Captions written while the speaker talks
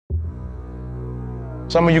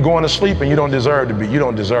Some of you going to sleep and you don't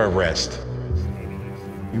deserve rest.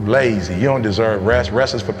 You lazy, you don't deserve rest.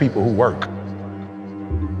 Rest is for people who work.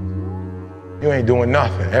 You ain't doing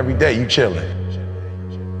nothing. Every day you chilling.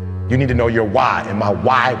 You need to know your why, and my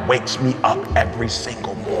why wakes me up every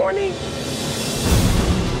single morning.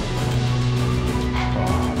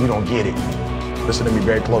 Oh, you don't get it. Listen to me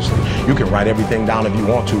very closely. You can write everything down if you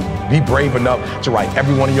want to. Be brave enough to write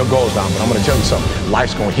every one of your goals down, but I'm gonna tell you something.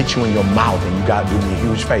 Life's gonna hit you in your mouth, and you gotta do me a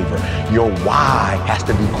huge favor. Your why has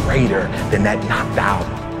to be greater than that knocked out.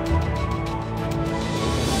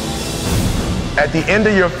 At the end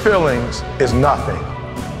of your feelings is nothing.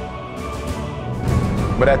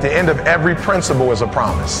 But at the end of every principle is a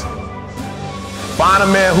promise. Find a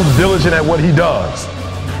man who's diligent at what he does,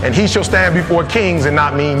 and he shall stand before kings and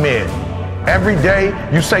not mean men. Every day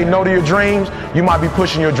you say no to your dreams, you might be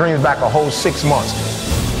pushing your dreams back a whole 6 months.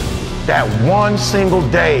 That one single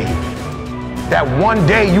day, that one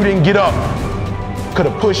day you didn't get up, could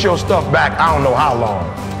have pushed your stuff back I don't know how long.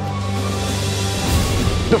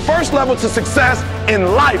 The first level to success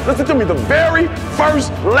in life, listen to me, the very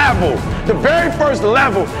first level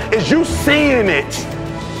is you seeing it.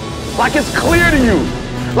 Like it's clear to you.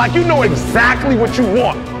 Like you know exactly what you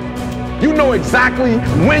want. You know exactly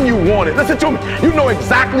when you want it. Listen to me. You know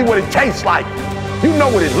exactly what it tastes like. You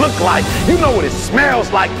know what it looks like. You know what it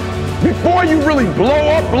smells like. Before you really blow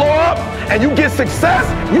up, and you get success,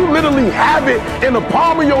 you literally have it in the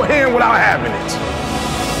palm of your hand without having it.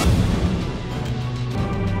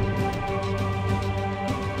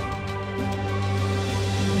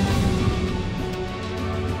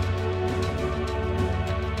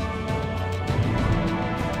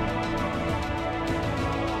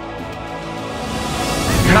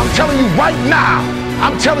 And I'm telling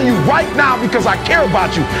you right now because I care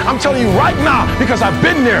about you. I'm telling you right now because I've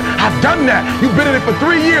been there, I've done that. You've been in it for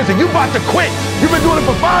 3 years and you about to quit. You've been doing it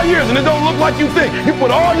for 5 years and it don't look like you think. You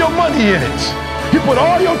put all your money in it. You put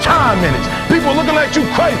all your time in it. People looking at you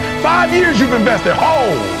crazy. 5 years you've invested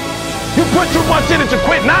whole. You put too much in it to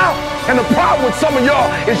quit now. And the problem with some of y'all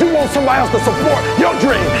is you want somebody else to support your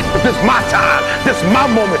dream. But this is my time. This is my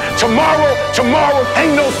moment. Tomorrow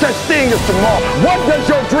ain't no such thing as tomorrow. What does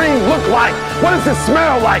your dream look like? What does it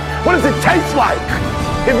smell like? What does it taste like?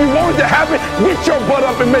 If you want it to happen, get your butt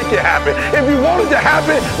up and make it happen. If you want it to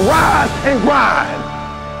happen, rise and grind.